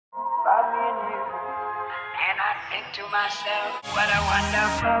me and you. And I think to myself, what a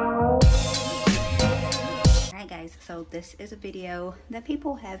wonderful world. Alright guys, so this is a video that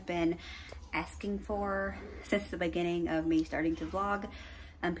people have been asking for since the beginning of me starting to vlog.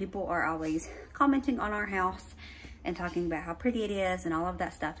 People are always commenting on our house and talking about how pretty it is and all of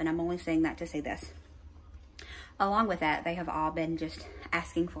that stuff, and I'm only saying that to say this. Along with that, they have all been just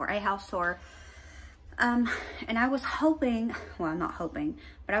asking for a house tour. And I was hoping, well, not hoping,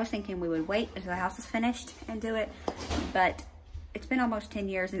 but I was thinking we would wait until the house is finished and do it. But it's been almost 10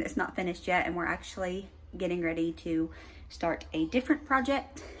 years and it's not finished yet, and we're actually getting ready to start a different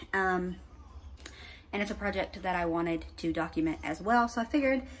project. And it's a project that I wanted to document as well. So I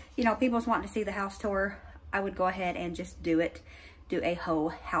figured, you know, people's wanting to see the house tour, I would go ahead and just do a whole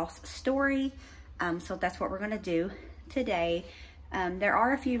house story. So that's what we're gonna do today. There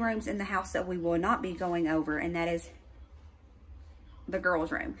are a few rooms in the house that we will not be going over, and that is the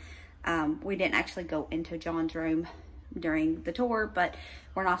girls' room. We didn't actually go into John's room during the tour, but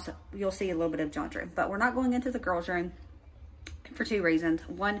we're not, you'll see a little bit of John's room, but we're not going into the girls' room for two reasons.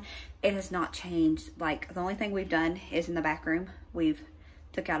 One, it has not changed. Like, the only thing we've done is in the back room. We've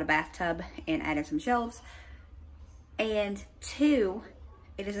took out a bathtub and added some shelves. And two,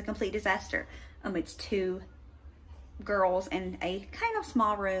 it is a complete disaster. It's two girls in a kind of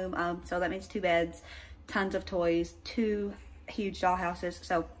small room. So that means 2 beds, tons of toys, 2 huge doll houses.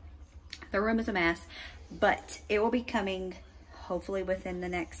 So the room is a mess, but it will be coming hopefully within the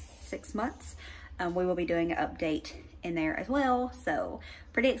next 6 months. We will be doing an update in there as well. So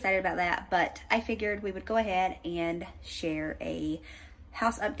pretty excited about that, but I figured we would go ahead and share a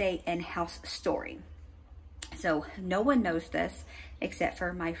house update and house story. So no one knows this except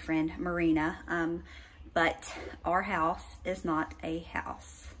for my friend Marina, but our house is not a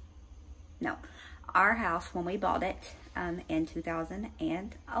house. No, our house, when we bought it in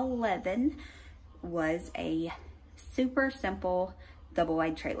 2011, was a super simple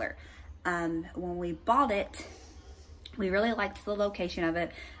double-wide trailer. When we bought it, we really liked the location of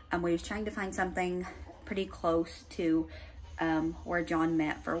it. We was trying to find something pretty close to where John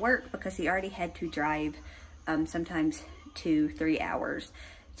met for work, because he already had to drive sometimes 2-3 hours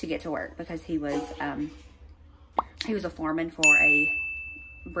to get to work, because he was a foreman for a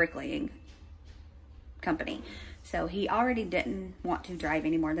bricklaying company. So he already didn't want to drive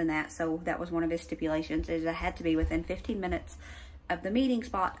any more than that. So that was one of his stipulations, is it had to be within 15 minutes of the meeting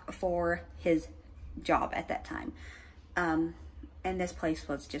spot for his job at that time. And this place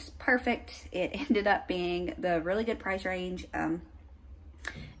was just perfect. It ended up being the really good price range, and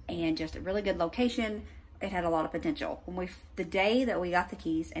just a really good location. It had a lot of potential. The day that we got the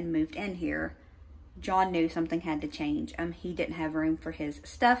keys and moved in here, John knew something had to change. He didn't have room for his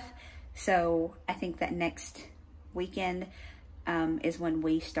stuff. So I think that next weekend is when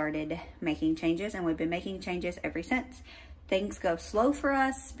we started making changes, and we've been making changes ever since. Things go slow for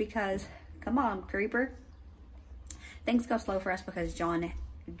us because, come on, creeper. Things go slow for us because John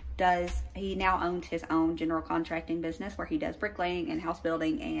he now owns his own general contracting business where he does bricklaying and house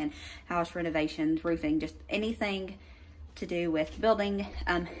building and house renovations, roofing, just anything to do with building.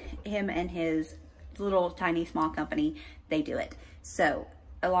 Him and his little tiny small company, they do it. So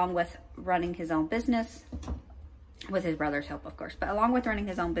along with running his own business, with his brother's help of course, but along with running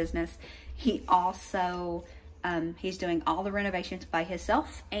his own business, he also he's doing all the renovations by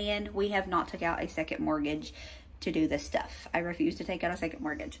himself, and we have not took out a second mortgage to do this stuff. I refuse to take out a second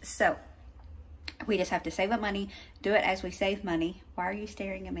mortgage. So we just have to save up money, do it as we save money. Why are you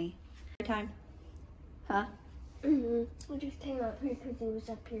staring at me? Every time? Huh? I just came up here because it was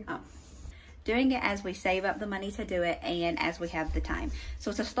up here. Oh. Doing it as we save up the money to do it, and as we have the time.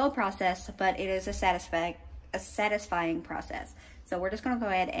 So it's a slow process, but it is a satisfying process. So we're just gonna go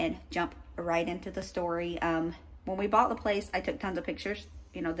ahead and jump right into the story. When we bought the place, I took tons of pictures,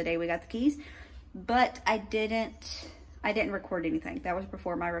 you know, the day we got the keys, but I didn't record anything. That was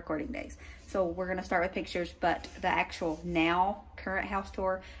before my recording days. So we're gonna start with pictures, but the actual current house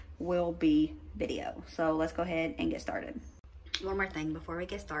tour will be video. So let's go ahead and get started. One more thing before we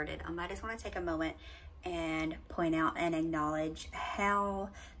get started, I just want to take a moment and point out and acknowledge how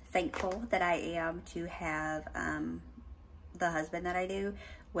thankful that I am to have the husband that I do.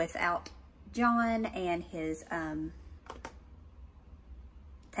 Without John and his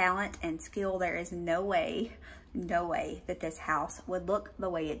talent and skill, there is no way that this house would look the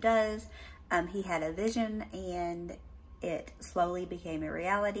way it does. He had a vision, and it slowly became a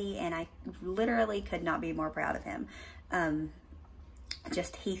reality, and I literally could not be more proud of him.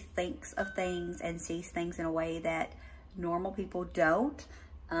 Just he thinks of things and sees things in a way that normal people don't,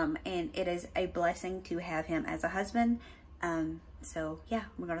 and it is a blessing to have him as a husband. So yeah,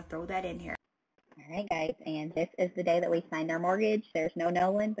 we're gonna throw that in here. All right, guys, and this is the day that we signed our mortgage. There's no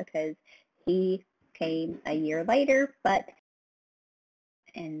Nolan because he came a year later,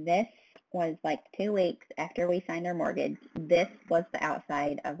 and this was like 2 weeks after we signed our mortgage. This was the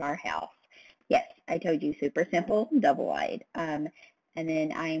outside of our house. Yes, I told you, super simple, double wide. And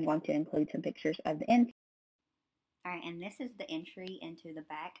then I am going to include some pictures of the inside. All right, and this is the entry into the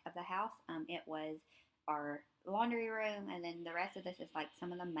back of the house. It was our laundry room, and then the rest of this is like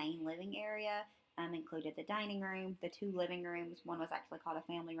some of the main living area. Included the dining room, the 2 living rooms. One was actually called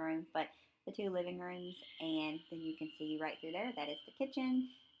a family room, but the 2 living rooms, and then you can see right through there, that is the kitchen.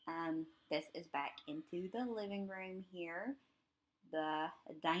 This is back into the living room here. The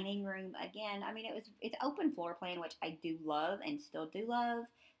dining room again. I mean, it's open floor plan, which I do love and still do love.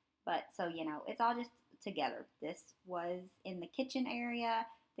 But so it's all just together. This was in the kitchen area.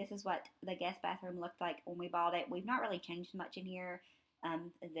 This is what the guest bathroom looked like when we bought it. We've not really changed much in here.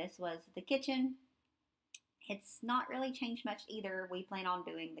 This was the kitchen. It's not really changed much either. We plan on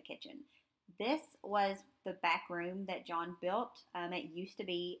doing the kitchen. This was the back room that John built. It used to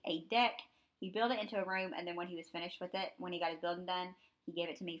be a deck. He built it into a room, and then when he was finished with it, when he got his building done, he gave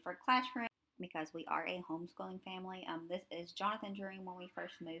it to me for a classroom because we are a homeschooling family. This is Jonathan's room when we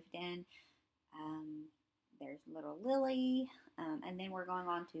first moved in. There's little Lily, and then we're going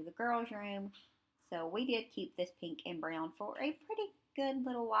on to the girls' room. So we did keep this pink and brown for a pretty good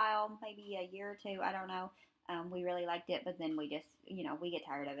little while, maybe a year or 2, I don't know. We really liked it, but then we just, we get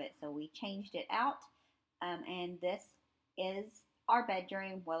tired of it, so we changed it out. And this is our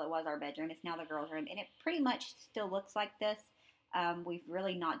bedroom. Well, it was our bedroom. It's now the girls' room, and it pretty much still looks like this. We've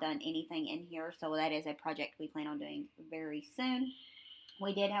really not done anything in here, so that is a project we plan on doing very soon.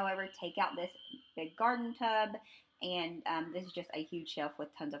 We did, however, take out this big garden tub, and this is just a huge shelf with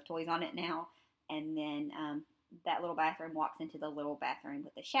tons of toys on it now. And then that little bathroom walks into the little bathroom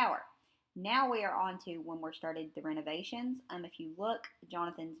with the shower. Now we are on to when we're started the renovations. If you look,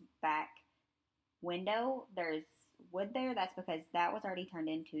 Jonathan's back window, there's wood there. That's because that was already turned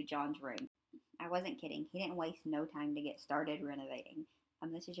into John's room. I wasn't kidding. He didn't waste no time to get started renovating.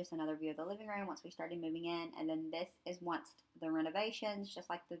 This is just another view of the living room once we started moving in. And then this is once the renovations, just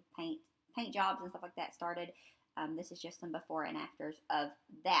like the paint jobs and stuff like that started. This is just some before and afters of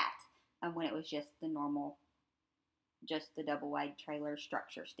that when it was just the normal, just the double wide trailer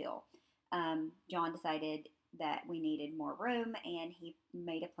structure still. John decided that we needed more room, and he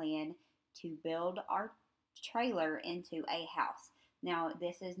made a plan to build our trailer into a house. Now,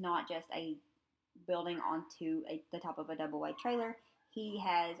 this is not just a building onto the top of a double wide trailer. He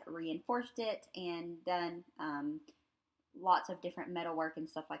has reinforced it and done lots of different metal work and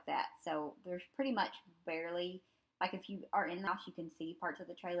stuff like that. So there's pretty much barely, like if you are in the house, you can see parts of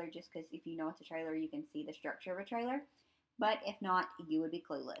the trailer, just because if you know it's a trailer, you can see the structure of a trailer. But if not, you would be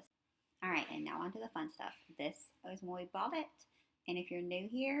clueless. All right, and now on to the fun stuff. This is when we bought it. And if you're new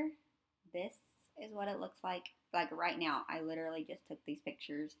here, this is what it looks like. Like right now, I literally just took these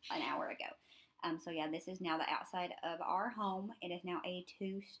pictures an hour ago. So yeah, this is now the outside of our home. It is now a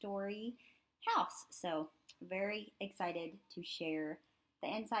 2-story house. So very excited to share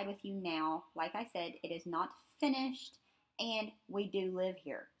the inside with you now. Like I said, it is not finished, and we do live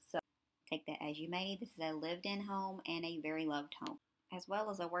here. So take that as you may. This is a lived-in home and a very loved home, as well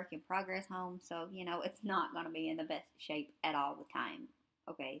as a work-in-progress home. So, it's not going to be in the best shape at all the time.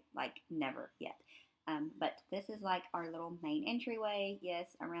 Okay, like never yet. But this is like our little main entryway.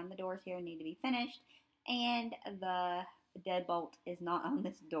 Yes, around the doors here need to be finished. And the deadbolt is not on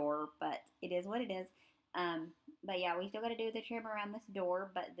this door, but it is what it is. But yeah, we still got to do the trim around this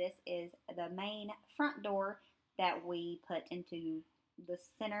door. But this is the main front door that we put into the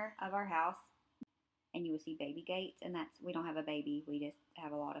center of our house. And you will see baby gates. And we don't have a baby. We just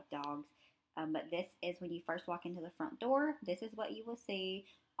have a lot of dogs. But this is when you first walk into the front door. This is what you will see.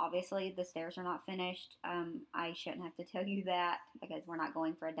 Obviously, the stairs are not finished. I shouldn't have to tell you that because we're not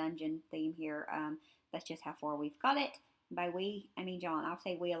going for a dungeon theme here. That's just how far we've got it. By we, I mean John. I'll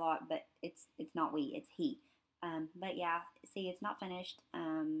say we a lot, but it's not we, it's he. But yeah, see, it's not finished.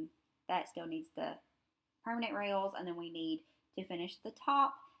 That still needs the permanent rails, and then we need to finish the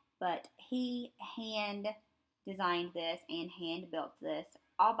top. But he hand designed this and hand built this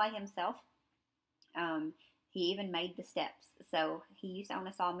all by himself. He even made the steps. So he used to own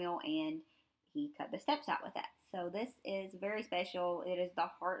a sawmill, and he cut the steps out with that. So this is very special. It is the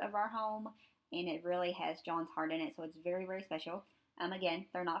heart of our home, and it really has John's heart in it. So it's very, very special. Again,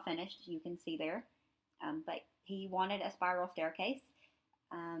 they're not finished. You can see there. But he wanted a spiral staircase,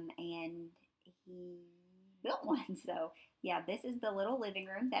 and he built one. So yeah, this is the little living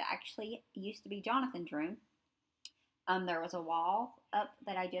room that actually used to be Jonathan's room. There was a wall up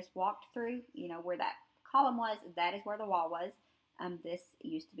that I just walked through, you know, where that column was, that is where the wall was. This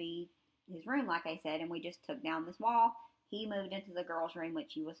used to be his room, like I said, and we just took down this wall. He moved into the girls' room,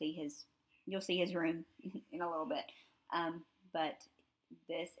 which you'll see his room in a little bit. But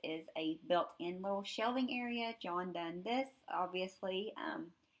this is a built-in little shelving area. John done this, obviously. But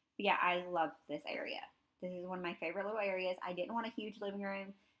yeah, I love this area. This is one of my favorite little areas. I didn't want a huge living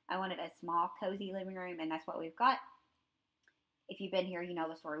room. I wanted a small, cozy living room, and that's what we've got. If you've been here, you know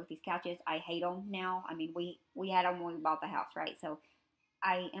the story with these couches. I hate them now. I mean, we had them when we bought the house, right? So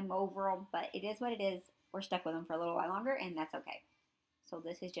I am over them, but it is what it is. We're stuck with them for a little while longer, and that's okay. So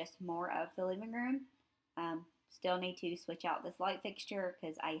this is just more of the living room. Still need to switch out this light fixture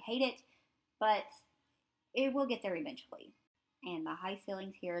because I hate it, but it will get there eventually. And the high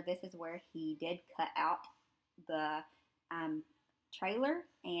ceilings here, this is where he did cut out the trailer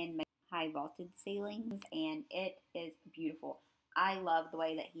and make high vaulted ceilings, and it is beautiful. I love the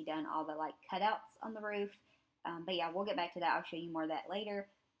way that he done all the like cutouts on the roof. But yeah, we'll get back to that. I'll show you more of that later.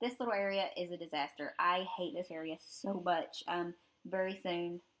 This little area is a disaster. I hate this area so much. Very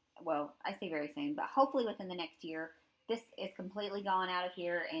soon, well, I say very soon, but hopefully within the next year, this is completely gone out of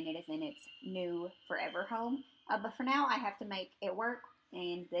here and it is in its new forever home. But for now, I have to make it work.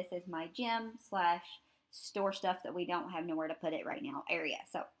 And this is my gym / store stuff that we don't have nowhere to put it right now area.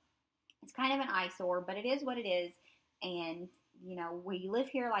 So it's kind of an eyesore, but it is what it is. And you know, we live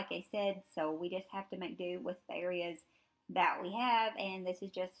here, like I said, so we just have to make do with the areas that we have, and this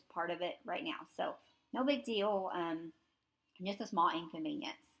is just part of it right now. So no big deal, just a small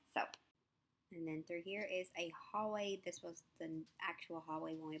inconvenience. So, and then through here is a hallway. This was the actual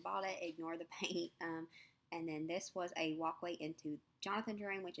hallway when we bought it. Ignore the paint. And then this was a walkway into Jonathan's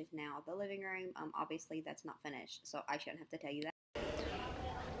room, which is now the living room. Obviously that's not finished, so I shouldn't have to tell you that.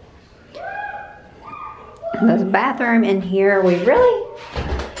 This bathroom in here, we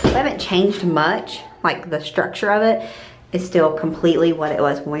haven't changed much. Like the structure of it is still completely what it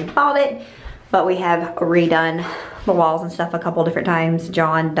was when we bought it, but we have redone the walls and stuff a couple different times.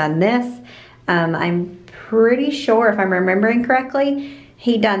 John done this. I'm pretty sure, if I'm remembering correctly,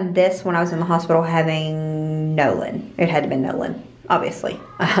 he done this when I was in the hospital having Nolan. It had to be Nolan, obviously.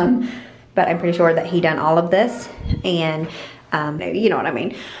 But I'm pretty sure that he done all of this, and you know what I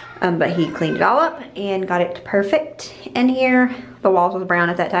mean. But he cleaned it all up and got it perfect in here. The walls was brown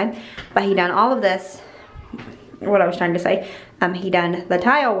at that time, but he done all of this. What I was trying to say, he done the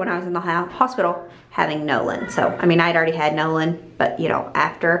tile when I was in the hospital having Nolan. So, I mean, I'd already had Nolan, but you know,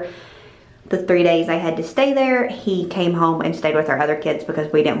 after the 3 days I had to stay there, he came home and stayed with our other kids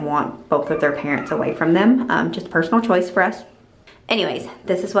because we didn't want both of their parents away from them. Just a personal choice for us. Anyways,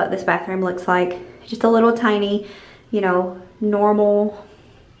 this is what this bathroom looks like. Just a little tiny, you know, normal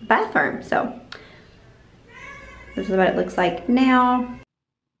bathroom. So this is what it looks like now.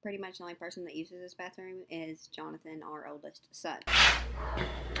 Pretty much the only person that uses this bathroom is Jonathan, our oldest son.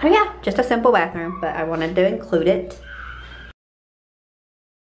 Oh yeah, just a simple bathroom, but I wanted to include it.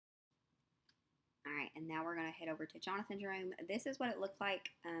 Alright, and now we're going to head over to Jonathan's room. This is what it looked like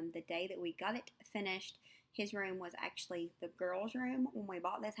the day that we got it finished. His room was actually the girls' room when we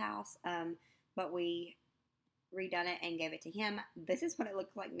bought this house, but we redone it and gave it to him. This is what it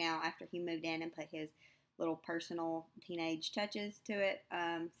looks like now after he moved in and put his little personal teenage touches to it.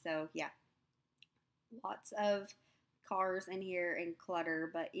 So yeah, lots of cars in here and clutter,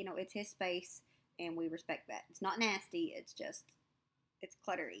 but you know, it's his space and we respect that. It's not nasty, it's just, it's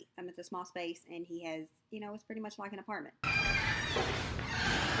cluttery. It's a small space and he has, you know, it's pretty much like an apartment.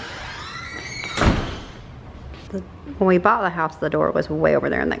 When we bought the house, the door was way over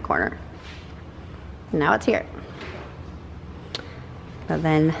there in that corner. Now it's here. But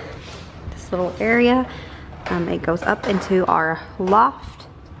then this little area, it goes up into our loft.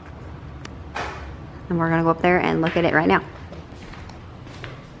 And we're gonna go up there and look at it right now.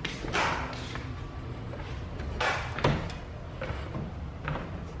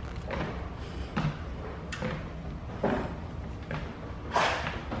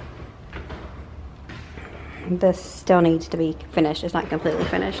 This still needs to be finished. It's not completely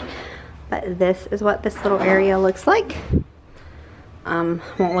finished. But this is what this little area looks like.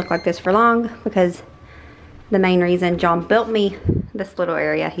 Won't look like this for long because the main reason John built me this little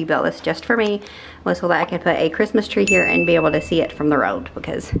area, he built this just for me, was so that I could put a Christmas tree here and be able to see it from the road,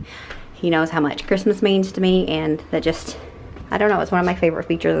 because he knows how much Christmas means to me, and that just, I don't know, it's one of my favorite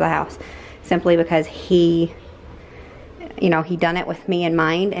features of the house, simply because he, you know, he done it with me in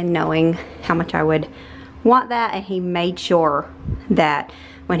mind and knowing how much I would want that, and he made sure that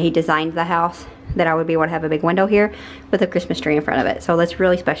when he designed the house that I would be able to have a big window here with a Christmas tree in front of it. So that's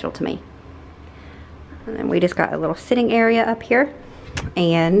really special to me. And then we just got a little sitting area up here.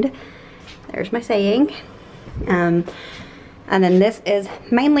 And there's my saying. And then this is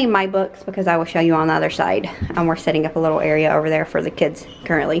mainly my books because I will show you on the other side. We're setting up a little area over there for the kids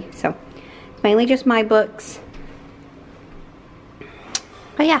currently. So it's mainly just my books.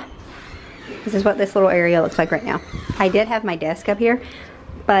 But yeah, this is what this little area looks like right now. I did have my desk up here,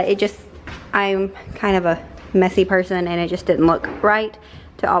 but I'm kind of a messy person and it just didn't look right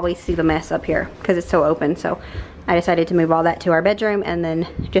to always see the mess up here because it's so open. So I decided to move all that to our bedroom and then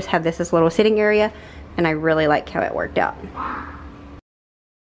just have this little sitting area, and I really like how it worked out.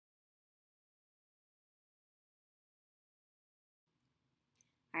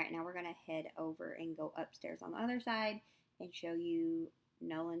 Alright, now we're gonna head over and go upstairs on the other side and show you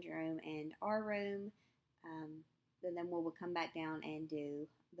Nolan's room and our room. And then we'll come back down and do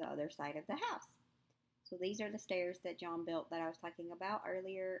the other side of the house. So these are the stairs that John built that I was talking about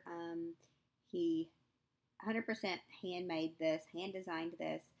earlier. He 100% handmade this, hand designed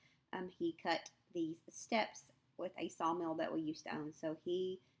this. He cut these steps with a sawmill that we used to own. So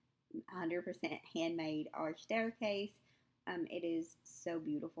he 100% handmade our staircase. It is so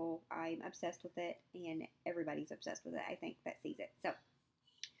beautiful. I'm obsessed with it, and everybody's obsessed with it, I think, that sees it. So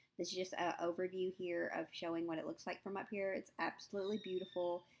this is just an overview here of showing what it looks like from up here. It's absolutely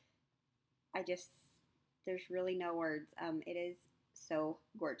beautiful. There's really no words. It is so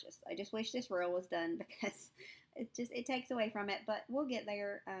gorgeous. I just wish this row was done because it takes away from it, but we'll get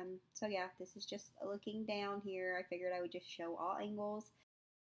there. So yeah, this is just looking down here. I figured I would just show all angles.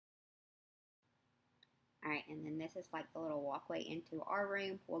 Alright, and then this is like the little walkway into our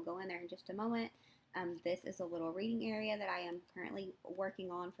room. We'll go in there in just a moment. This is a little reading area that I am currently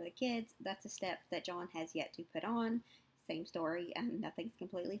working on for the kids. That's a step that John has yet to put on. Same story. Nothing's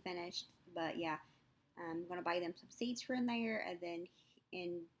completely finished, but yeah. I'm going to buy them some seeds for in there, and then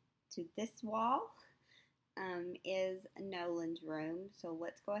into this wall is Nolan's room. So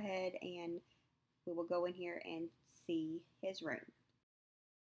let's go ahead and we will go in here and see his room.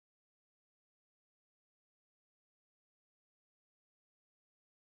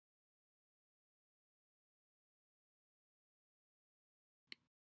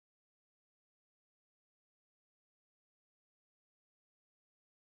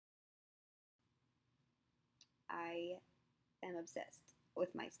 I am obsessed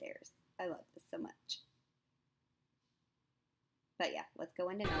with my stairs. I love this so much. But yeah, let's go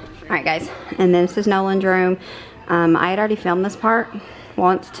into Nolan's room. Alright guys, and this is Nolan's room. I had already filmed this part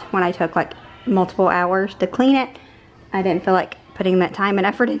once when I took like multiple hours to clean it. I didn't feel like putting that time and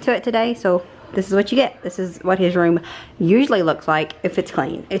effort into it today, so this is what you get. This is what his room usually looks like if it's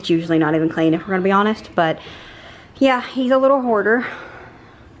clean. It's usually not even clean if we're gonna be honest, but yeah, he's a little hoarder.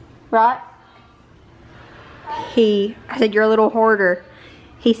 Right? I said, you're a little hoarder.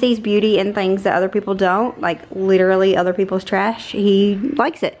 He sees beauty in things that other people don't, like literally other people's trash. He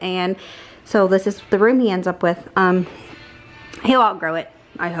likes it, and so this is the room he ends up with. He'll outgrow it,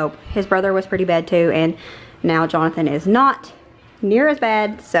 I hope. His brother was pretty bad too, and now Jonathan is not near as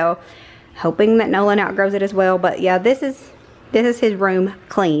bad, so hoping that Nolan outgrows it as well. But yeah, this is his room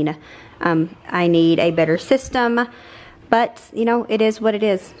clean. I need a better system, but you know, it is what it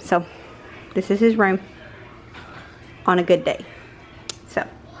is. So this is his room on a good day. So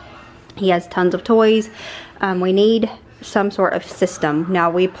he has tons of toys. We need some sort of system.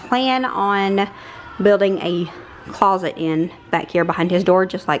 Now we plan on building a closet in back here behind his door,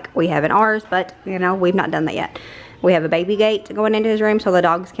 just like we have in ours, but you know, we've not done that yet. We have a baby gate going into his room so the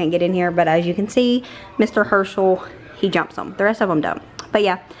dogs can't get in here, but as you can see, Mr. Herschel, he jumps them. The rest of them don't. But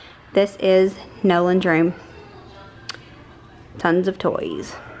yeah, this is Nolan's room. Tons of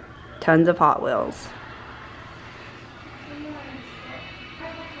toys, tons of Hot Wheels.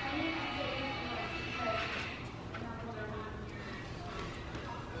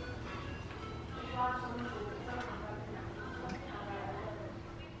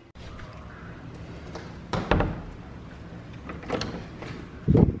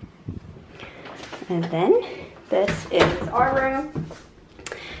 And then this is our room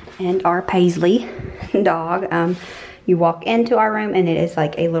and our Paisley dog. You walk into our room and it is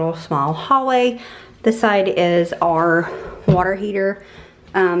like a little small hallway. This side is our water heater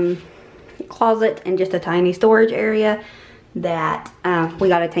closet and just a tiny storage area that we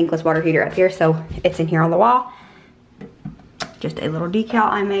got a tankless water heater up here, so it's in here on the wall. Just a little decal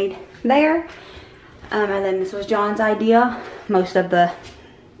I made there. And then this was John's idea. Most of the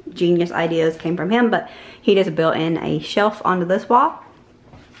genius ideas came from him, but he just built in a shelf onto this wall.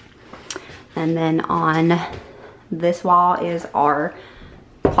 And then on this wall is our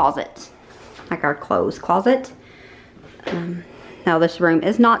closet, like our clothes closet. Now this room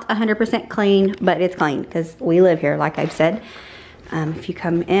is not 100% clean, but it's clean because we live here, like I've said. If you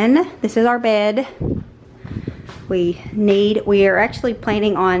come in, this is our bed. We are actually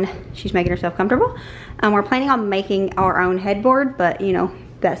planning on, she's making herself comfortable. We're planning on making our own headboard, but you know,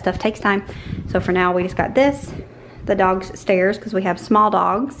 that stuff takes time. So for now, we just got this, the dog's stairs, because we have small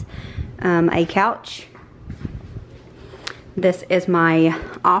dogs, a couch. This is my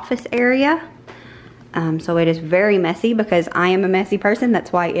office area. So it is very messy because I am a messy person.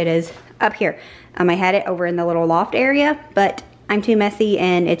 That's why it is up here. I had it over in the little loft area, but I'm too messy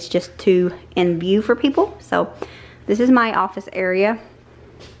and it's just too in view for people. So this is my office area.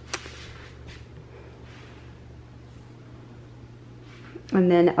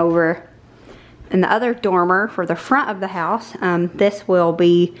 And then over in the other dormer for the front of the house, this will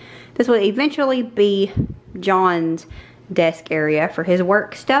eventually be John's desk area for his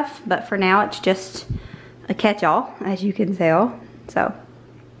work stuff, but for now it's just a catch-all, as you can tell. So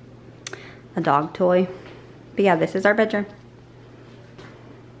a dog toy. But yeah, this is our bedroom.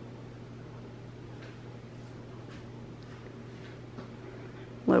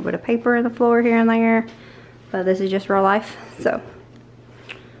 A little bit of paper on the floor here and there, but this is just real life. So,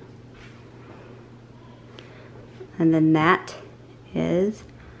 and then that is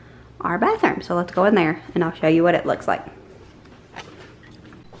our bathroom. So let's go in there and I'll show you what it looks like.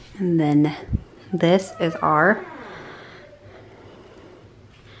 And then this is our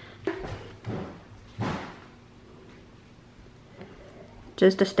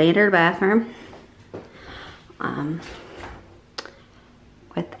just a standard bathroom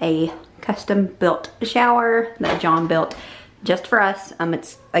with a custom built shower that John built just for us.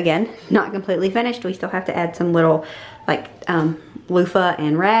 It's again not completely finished. We still have to add some little like loofah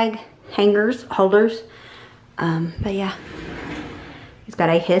and rag hangers, holders, but yeah, it's got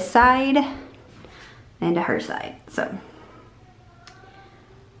a his side and a her side. So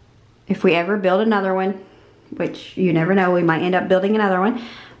if we ever build another one, which you never know, we might end up building another one,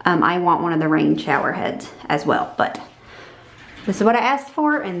 I want one of the rain shower heads as well. But this is what I asked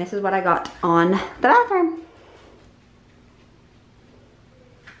for and this is what I got on the bathroom.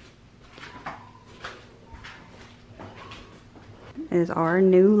 Is our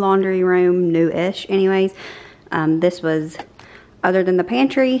new laundry room, new-ish anyways. This was, other than the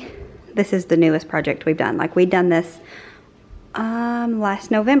pantry, this is the newest project we've done. Like, we'd done this last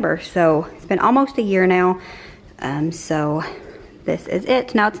November, so it's been almost a year now. So this is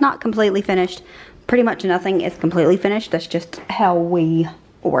it. Now it's not completely finished. Pretty much nothing is completely finished. That's just how we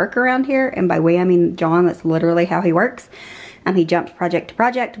work around here, and by we I mean John. That's literally how he works. He jumps project to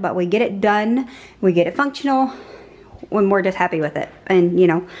project, but we get it done, we get it functional when we're just happy with it. And you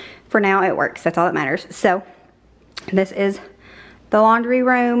know, for now it works. That's all that matters. So this is the laundry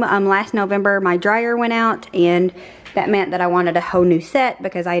room. Last November my dryer went out, and that meant that I wanted a whole new set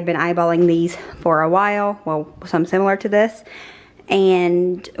because I had been eyeballing these for a while. Well, some similar to this.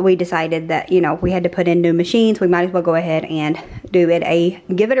 And we decided that, you know, we had to put in new machines. We might as well go ahead and give it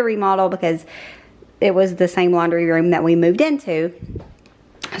a remodel because it was the same laundry room that we moved into.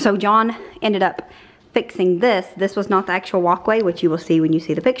 So John ended up fixing this. This was not the actual walkway, which you will see when you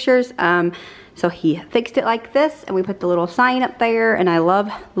see the pictures. So he fixed it like this, and we put the little sign up there, and I love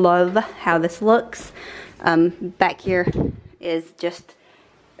how this looks. Back here is just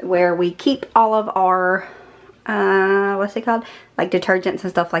where we keep all of our what's it called, like detergents and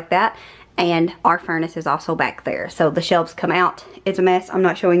stuff like that, and our furnace is also back there. So the shelves come out. It's a mess. I'm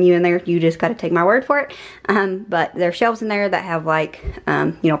not showing you in there. You just got to take my word for it. But there's shelves in there that have like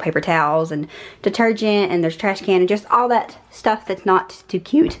you know, paper towels and detergent, and there's trash can, and just all that stuff that's not too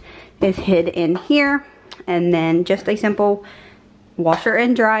cute is hid in here. And then just a simple washer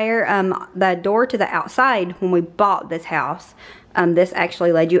and dryer. The door to the outside, when we bought this house, this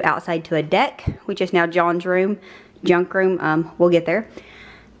actually led you outside to a deck, which is now John's room, junk room. We'll get there.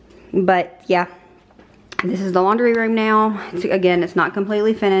 But yeah, this is the laundry room now. Again, it's not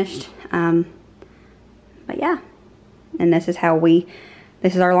completely finished. But yeah, and this is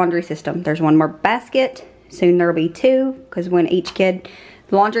this is our laundry system. There's one more basket. Soon there'll be two, because when each kid,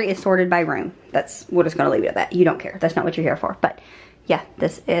 the laundry is sorted by room. We're just gonna leave it at that. You don't care. That's not what you're here for. But yeah,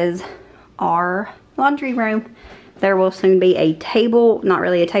 this is our laundry room. There will soon be a table, not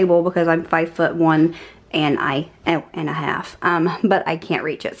really a table because I'm 5'1" and a half, but I can't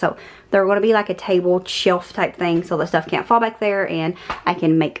reach it. So there's going to be like a table shelf type thing, so the stuff can't fall back there, and I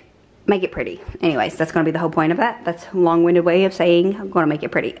can make it pretty. Anyways, that's going to be the whole point of that. That's a long-winded way of saying I'm going to make it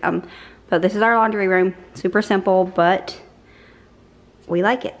pretty. So this is our laundry room. Super simple, but we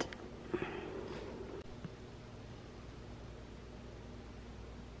like it.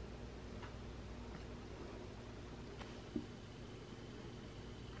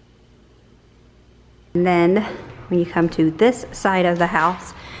 And then when you come to this side of the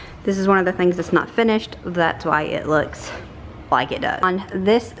house, this is one of the things that's not finished. That's why it looks like it does. On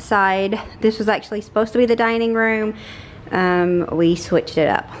this side, this was actually supposed to be the dining room. We switched it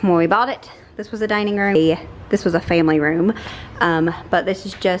up. When we bought it, this was a dining room. This was a family room. But this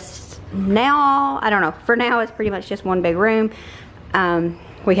is just now, I don't know. For now, it's pretty much just one big room.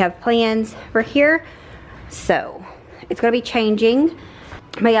 We have plans for here. So it's gonna be changing.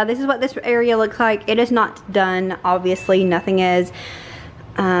 But yeah, this is what this area looks like. It is not done, obviously, nothing is.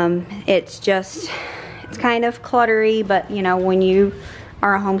 It's kind of cluttery, but you know, when you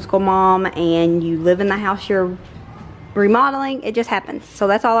are a homeschool mom and you live in the house you're remodeling, it just happens. So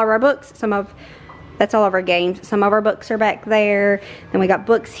that's all of our books. That's all of our games. Some of our books are back there. Then we got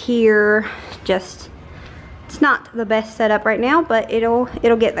books here. Just, it's not the best setup right now, but it'll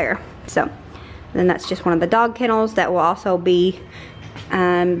get there. So then that's just one of the dog kennels that will also be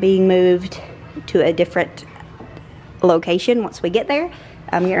being moved to a different location once we get there.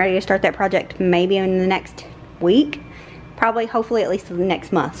 I'm getting ready to start that project maybe in the next week, probably, hopefully at least the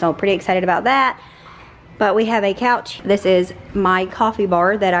next month. So pretty excited about that. But we have a couch. This is my coffee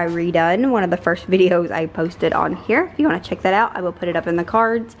bar that I redone. One of the first videos I posted on here. If you want to check that out, I will put it up in the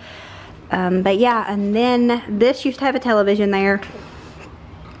cards. But yeah, and then this used to have a television there.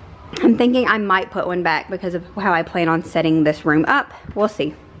 I'm thinking I might put one back because of how I plan on setting this room up. We'll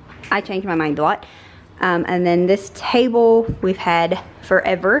see. I change my mind a lot. And then this table we've had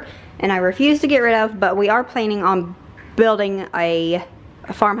forever and I refuse to get rid of, but we are planning on building a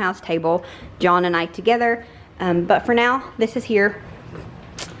farmhouse table, John and I together. But for now, this is here.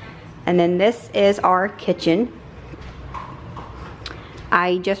 And then this is our kitchen.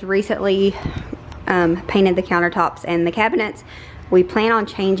 I just recently painted the countertops and the cabinets. We plan on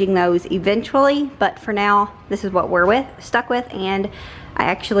changing those eventually, but for now, this is what we're stuck with, and I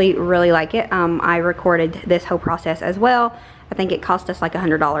actually really like it. I recorded this whole process as well. I think it cost us like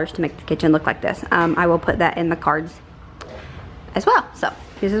 $100 to make the kitchen look like this. I will put that in the cards as well. So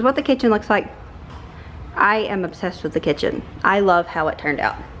this is what the kitchen looks like. I am obsessed with the kitchen. I love how it turned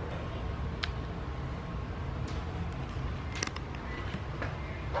out.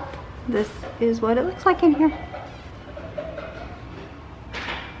 This is what it looks like in here.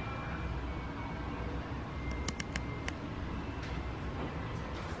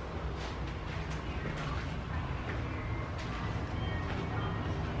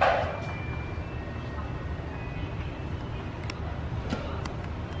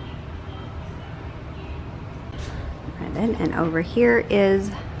 And over here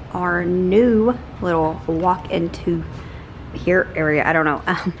is our new little walk into here area. I don't know.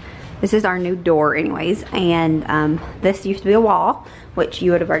 This is our new door anyways, and this used to be a wall, which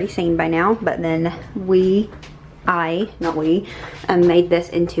you would have already seen by now, but then made this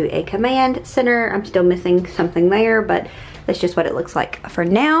into a command center. I'm still missing something there, but that's just what it looks like for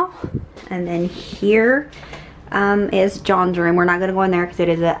now. And then here is John's room. We're not going to go in there because it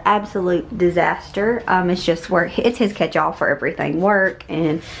is an absolute disaster. It's just where it's his catch-all for everything, work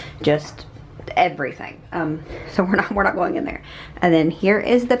and just everything. So we're not going in there. And then here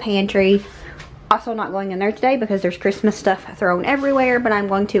is the pantry. Also not going in there today because there's Christmas stuff thrown everywhere, but I'm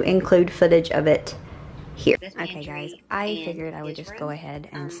going to include footage of it here. Okay guys, I figured I would just go ahead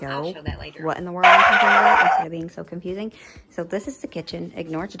and show what in the world I'm talking about instead of being so confusing. So this is the kitchen.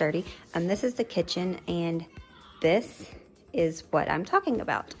 Ignore it's dirty. This is the kitchen, and this is what I'm talking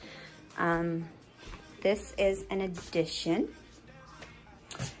about. This is an addition.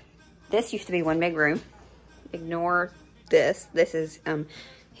 This used to be one big room. Ignore this. This is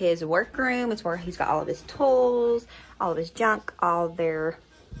his workroom. It's where he's got all of his tools, all of his junk, all their,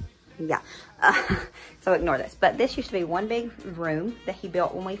 yeah. So ignore this. But this used to be one big room that he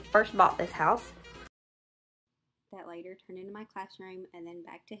built when we first bought this house. That later turned into my classroom and then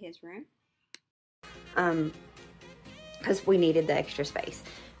back to his room. Because we needed the extra space.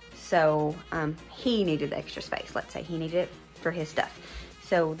 So he needed the extra space. Let's say he needed it for his stuff.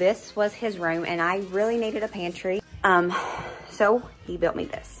 So this was his room, and I really needed a pantry. So he built me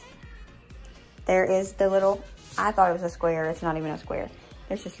this. There is the little, I thought it was a square. It's not even a square.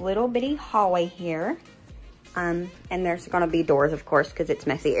 There's this little bitty hallway here. And there's gonna be doors, of course, because it's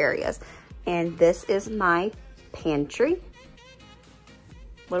messy areas. And this is my pantry.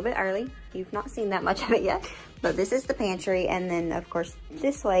 A little bit early. You've not seen that much of it yet. But this is the pantry. And then, of course,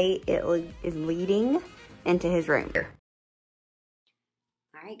 this way it is leading into his room.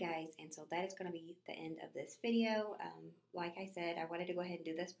 Alright guys, and so that is going to be the end of this video. Like I said, I wanted to go ahead and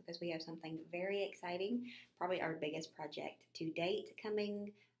do this because we have something very exciting, probably our biggest project to date,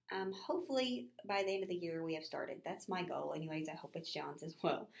 coming Hopefully by the end of the year we have started. That's my goal anyways. I hope it's John's as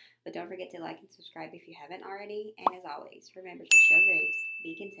well. But don't forget to like and subscribe if you haven't already. And as always, remember to show grace,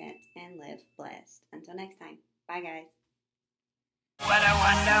 be content, and live blessed. Until next time. Bye guys. What a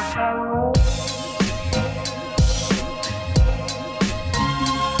wonderful world.